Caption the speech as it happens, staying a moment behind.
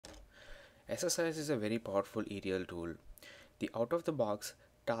SSIS is a very powerful ETL tool. The out-of-the-box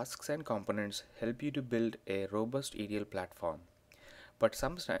tasks and components help you to build a robust ETL platform. But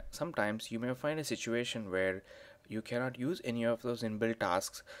sometimes you may find a situation where you cannot use any of those inbuilt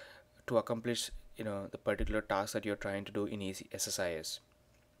tasks to accomplish the particular task that you're trying to do in SSIS.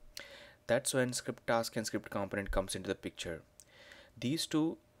 That's when script task and script component comes into the picture. These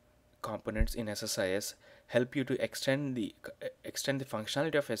two components in SSIS help you to extend the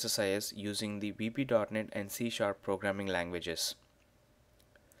functionality of SSIS using the VB.NET and C# programming languages.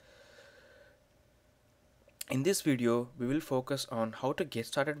 In this video, we will focus on how to get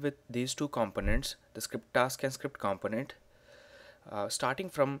started with these two components, the script task and script component, starting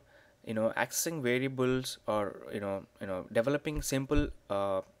from accessing variables or developing simple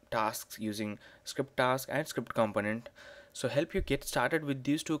tasks using script task and script component. So help you get started with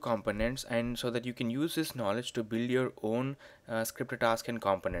these two components, and so that you can use this knowledge to build your own script task and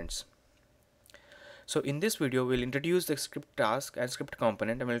components. So in this video, we'll introduce the script task and script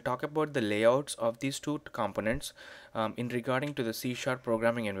component, and we'll talk about the layouts of these two components in regarding to the C#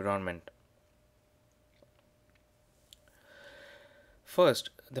 programming environment.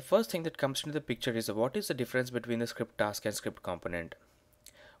 First, the first thing that comes into the picture is what is the difference between the script task and script component.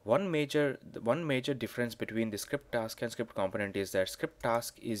 One major difference between the script task and script component is that script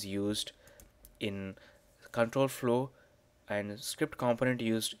task is used in control flow and script component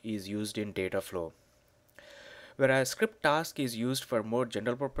is used in data flow. Whereas script task is used for more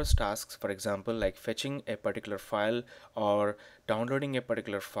general purpose tasks, for example, like fetching a particular file or downloading a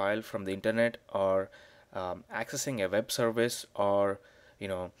particular file from the internet, or accessing a web service, or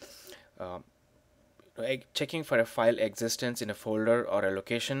checking for a file existence in a folder or a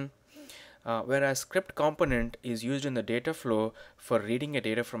location. Whereas script component is used in the data flow for reading a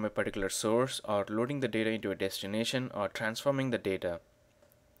data from a particular source, or loading the data into a destination, or transforming the data.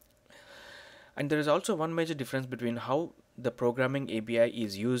 And there is also one major difference between how the programming API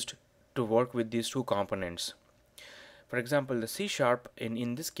is used to work with these two components. For example, the C#,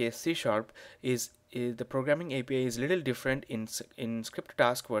 in this case C# is the programming API is little different in script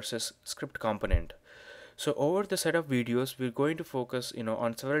task versus script component. So over the set of videos, we're going to focus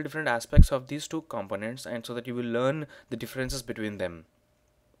on several different aspects of these two components, and so that you will learn the differences between them.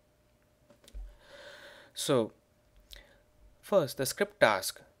 So first, the script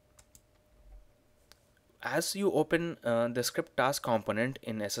task. As you open the script task component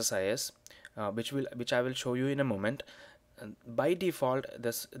in SSIS, which I will show you in a moment, by default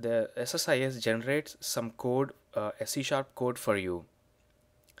the SSIS generates some code, a C# code for you.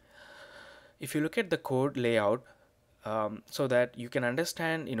 If you look at the code layout, so that you can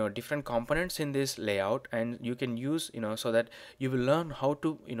understand different components in this layout, and you can use so that you will learn how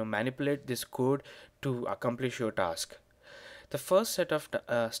to manipulate this code to accomplish your task. The first set of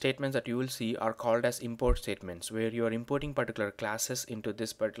statements that you will see are called as import statements, where you are importing particular classes into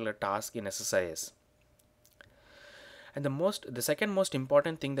this particular task in SSIS. And the second most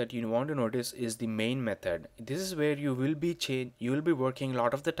important thing that you want to notice is the main method. This is where you will be working a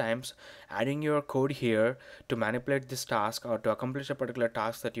lot of the times, adding your code here to manipulate this task or to accomplish a particular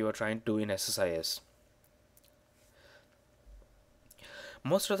task that you are trying to do in SSIS.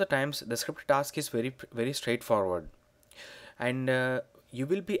 Most of the times the script task is very straightforward, and you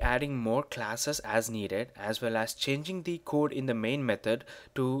will be adding more classes as needed, as well as changing the code in the main method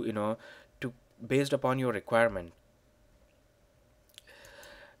to based upon your requirement.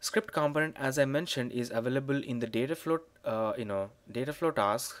 Script component, as I mentioned, is available in the data flow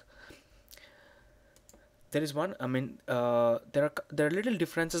tasks. There is one, there are little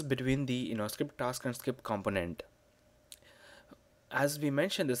differences between the script task and script component. As we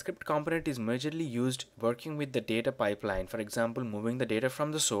mentioned, the script component is majorly used working with the data pipeline, for example, moving the data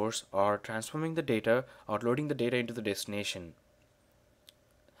from the source, or transforming the data, or loading the data into the destination.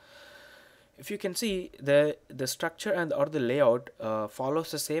 If you can see, the structure or the layout follows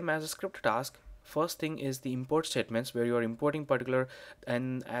the same as a script task. First thing is the import statements, where you are importing particular,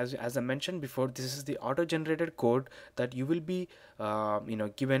 and as I mentioned before, this is the auto-generated code that you will be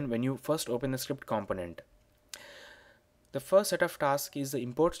given when you first open the script component. The first set of tasks is the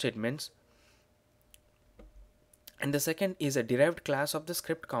import statements, and the second is a derived class of the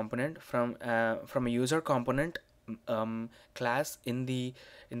script component from a user component class in this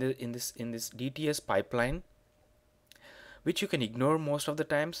DTS pipeline, which you can ignore most of the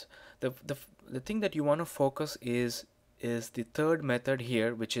times. The thing that you want to focus is the third method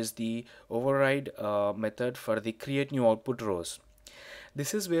here, which is the override method for the create new output rows.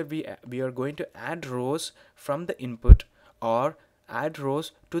 This is where we are going to add rows from the input, or add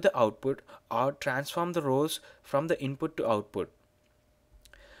rows to the output, or transform the rows from the input to output.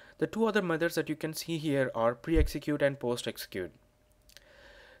 The two other methods that you can see here are pre-execute and post-execute.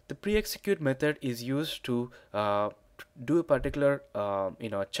 The pre-execute method is used to do a particular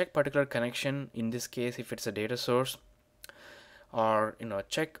check particular connection, in this case if it's a data source, or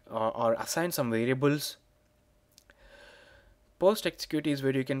check or assign some variables. Post execute is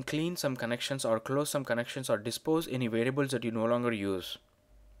where you can clean some connections or close some connections or dispose any variables that you no longer use.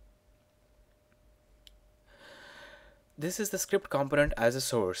 This is the script component as a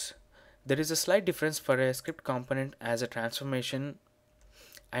source. There is a slight difference for a script component as a transformation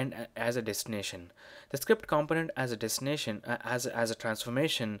and as a destination. The script component as a destination, as a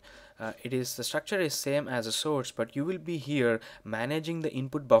transformation, the structure is same as a source, but you will be here managing the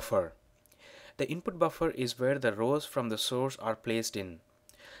input buffer. The input buffer is where the rows from the source are placed in.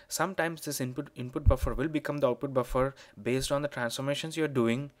 Sometimes this input buffer will become the output buffer based on the transformations you're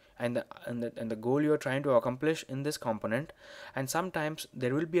doing and the goal you're trying to accomplish in this component, and sometimes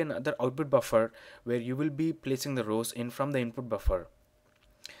there will be another output buffer where you will be placing the rows in from the input buffer.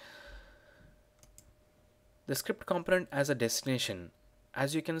 The script component as a destination.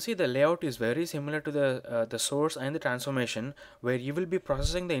 As you can see, the layout is very similar to the source and the transformation, where you will be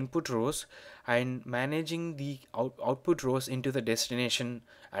processing the input rows and managing the output rows into the destination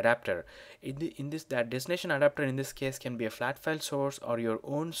adapter. That destination adapter in this case can be a flat file source or your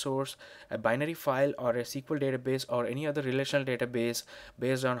own source, a binary file or a SQL database or any other relational database,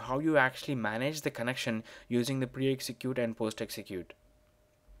 based on how you actually manage the connection using the pre-execute and post-execute.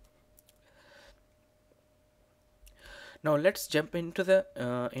 Now let's jump into the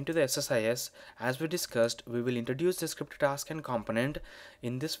SSIS. As we discussed, we will introduce the script task and component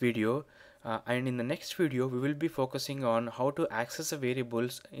in this video, and in the next video we will be focusing on how to access the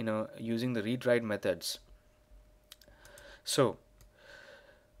variables using the read-write methods. So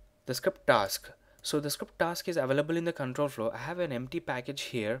the script task. So the script task is available in the control flow. I have an empty package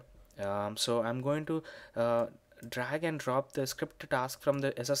here, so I'm going to drag and drop the script task from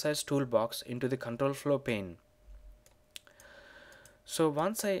the SSIS toolbox into the control flow pane. So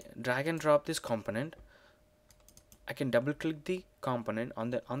once I drag and drop this component, I can double click the component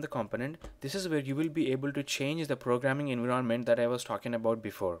on the component. This is where you will be able to change the programming environment that I was talking about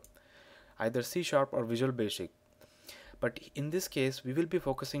before, either C# or Visual Basic. But in this case we will be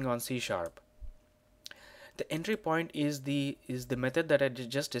focusing on C#. The entry point is the method that I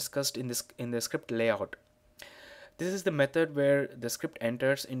just discussed in the script layout. This is the method where the script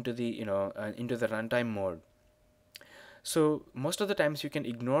enters into the into the runtime mode. So most of the times you can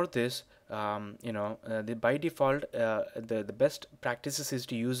ignore this. By default, the best practices is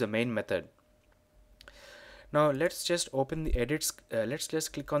to use the main method. Now let's just open the edit. Let's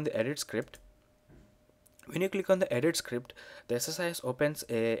just click on the edit script. When you click on the edit script, the SSIS opens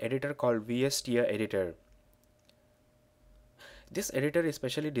a editor called VSTIA editor. This editor is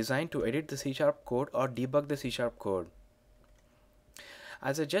specially designed to edit the C# code or debug the C# code.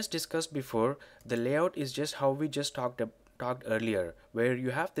 As I just discussed before, the layout is just how we just talked earlier, where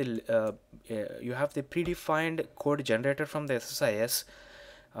you have the predefined code generator from the SSIS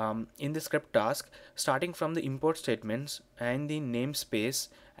in the script task, starting from the import statements and the namespace,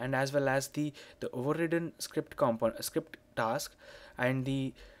 and as well as the overridden script task and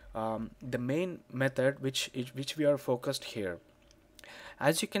the main method which we are focused here.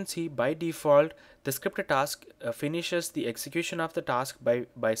 As you can see, by default the script task finishes the execution of the task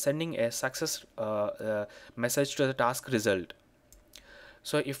by sending a success message to the task result.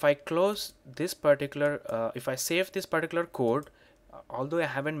 So if I close this particular if I save this particular code, although I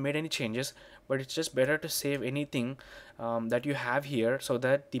haven't made any changes, but it's just better to save anything that you have here, so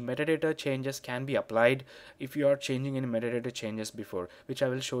that the metadata changes can be applied if you are changing any metadata changes before, which I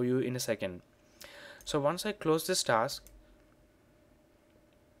will show you in a second. So once I close this task,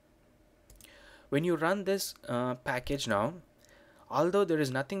 when you run this package now, although there is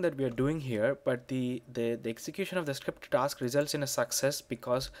nothing that we are doing here, but the execution of the script task results in a success,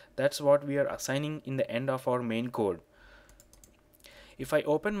 because that's what we are assigning in the end of our main code. If I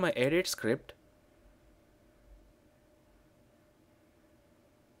open my edit script,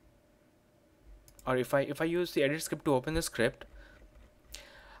 or if I use the edit script to open the script,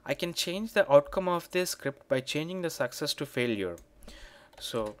 I can change the outcome of this script by changing the success to failure.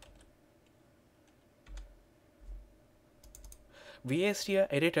 So VSTIA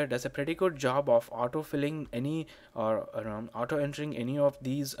editor does a pretty good job of auto-filling any or auto-entering any of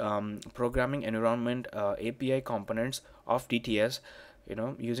these programming environment API components of DTS,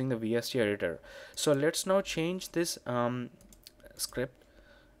 using the VSTIA editor. So let's now change this script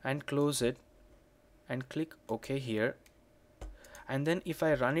and close it and click OK here. And then if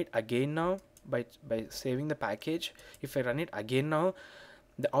I run it again now, by saving the package, if I run it again now,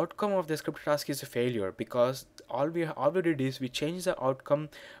 the outcome of the script task is a failure, because all we did is we changed the outcome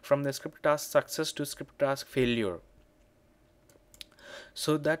from the script task success to script task failure.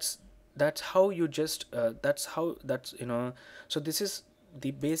 So that's how you just that's how that's so this is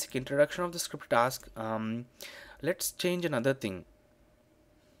the basic introduction of the script task. Let's change another thing.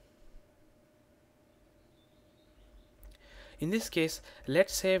 In this case,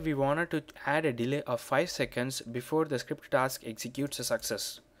 let's say we wanted to add a delay of 5 seconds before the script task executes a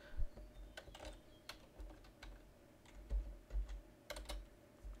success.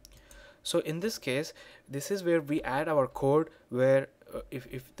 So in this case, this is where we add our code, where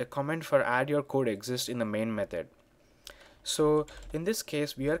if the comment for add your code exists in the main method. So in this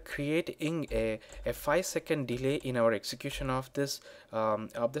case, we are creating a 5-second delay in our execution of this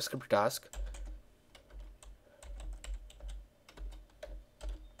of the script task.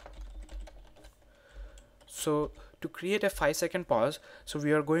 So to create a 5-second pause, so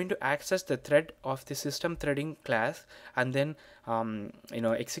we are going to access the thread of the system threading class, and then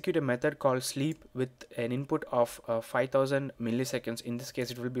execute a method called sleep with an input of 5000 milliseconds. In this case,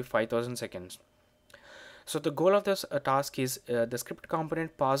 it will be 5000 seconds. So the goal of this task is the script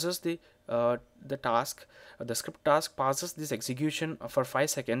component pauses the task. The script task pauses this execution for 5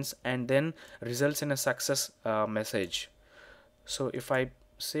 seconds and then results in a success message. So if I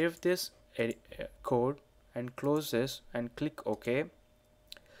save this code and close this and click OK,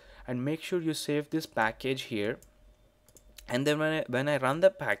 and make sure you save this package here, and then when I run the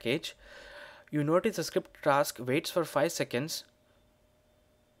package, you notice the script task waits for 5 seconds,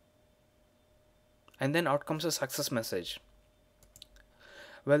 and then out comes a success message.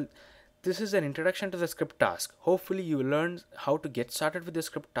 Well, this is an introduction to the script task. Hopefully you learned how to get started with the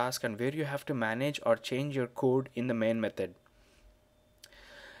script task and where you have to manage or change your code in the main method.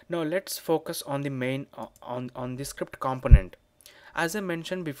 Now let's focus on the main on the script component. As I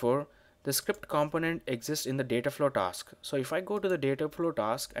mentioned before, the script component exists in the data flow task. So if I go to the data flow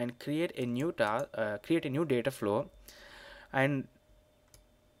task and create a new data flow, and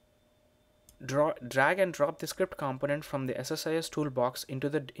drag and drop the script component from the SSIS toolbox into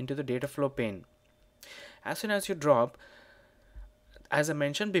the data flow pane. As soon as you drop, as I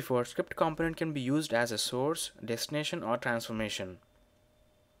mentioned before, script component can be used as a source, destination, or transformation.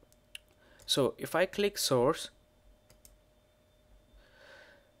 So if I click source,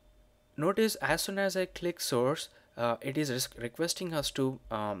 notice as soon as I click source, it is requesting us to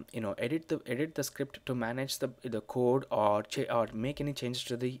edit the script to manage the code or make any changes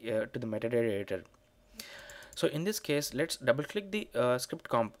to the metadata editor. So in this case, let's double click the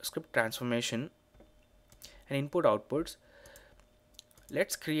script transformation and input outputs.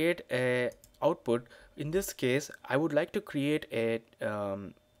 Let's create a output. In this case, I would like to create a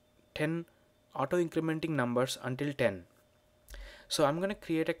 10 auto incrementing numbers until 10. So I'm going to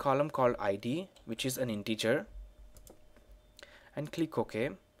create a column called ID, which is an integer, and click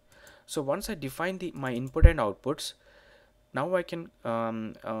OK. So once I define my input and outputs, now I can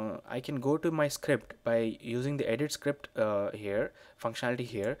go to my script by using the edit script functionality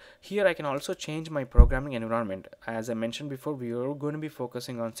here. Here I can also change my programming environment. As I mentioned before, we are going to be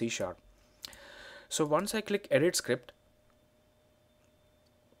focusing on C#. So once I click edit script,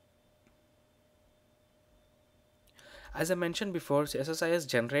 as I mentioned before, SSIS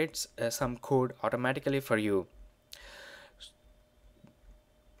generates some code automatically for you.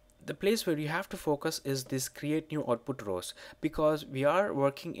 The place where you have to focus is this create new output rows, because we are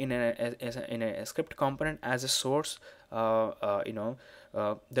working in a script component as a source,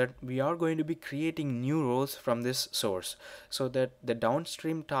 that we are going to be creating new rows from this source, so that the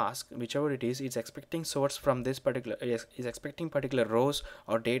downstream task, whichever it is expecting source from this particular is expecting particular rows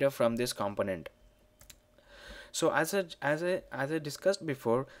or data from this component. So as I discussed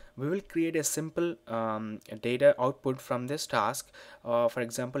before, we will create a simple data output from this task. For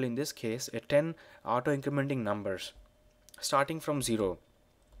example, in this case, a 10 auto incrementing numbers starting from 0.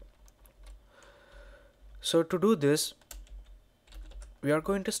 So to do this, we are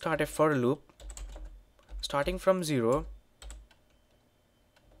going to start a for loop starting from 0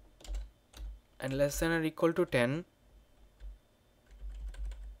 and less than or equal to 10.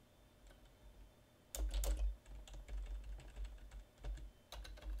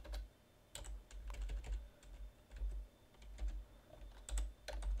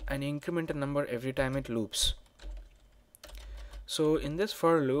 And increment a number every time it loops. So in this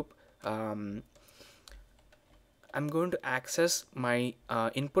for loop, I'm going to access my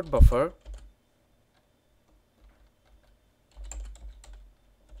input buffer,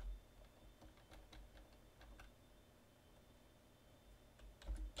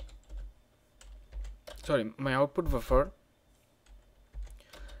 my output buffer,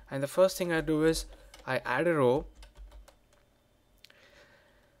 And the first thing I do is I add a row,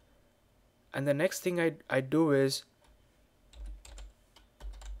 and the next thing I do is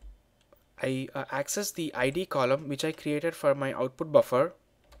I access the ID column which I created for my output buffer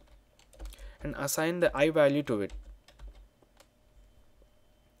and assign the I value to it.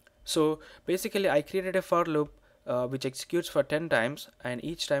 So basically I created a for loop which executes for 10 times, and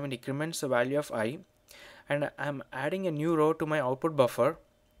each time it increments the value of I, and I'm adding a new row to my output buffer,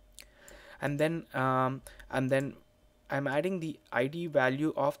 and then I'm adding the ID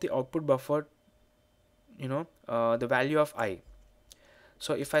value of the output buffer, the value of I.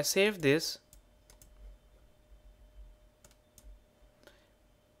 So if I save this,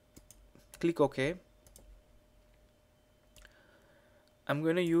 click OK, I'm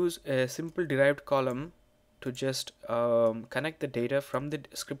going to use a simple derived column to just connect the data from the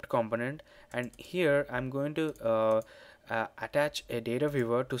script component, and here I'm going to attach a data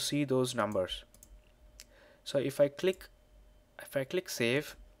viewer to see those numbers. So if I click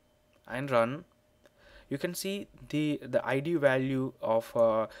save and run, you can see the ID value of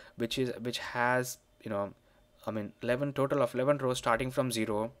which has 11, total of 11 rows starting from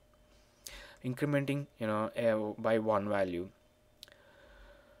 0, incrementing by 1 value.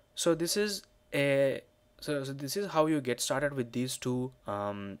 So this is a so this is how you get started with these two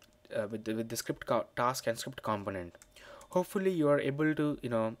with the script task and script component. Hopefully you are able to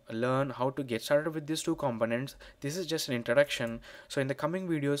learn how to get started with these two components. This is just an introduction, so in the coming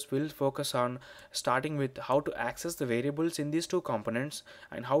videos we'll focus on starting with how to access the variables in these two components,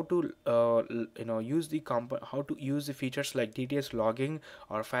 and how to use the how to use the features like DTS logging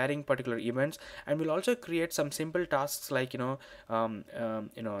or firing particular events. And we'll also create some simple tasks like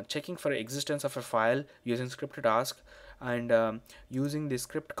checking for existence of a file using script task, and using the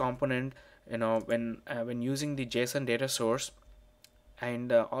script component when using the JSON data source.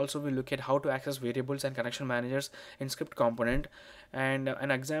 And also we look at how to access variables and connection managers in script component. And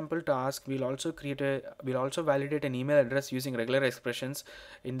an example task, we'll also validate an email address using regular expressions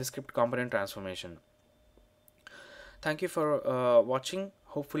in the script component transformation. Thank you for watching.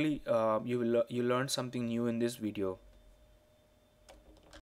 Hopefully you learned something new in this video.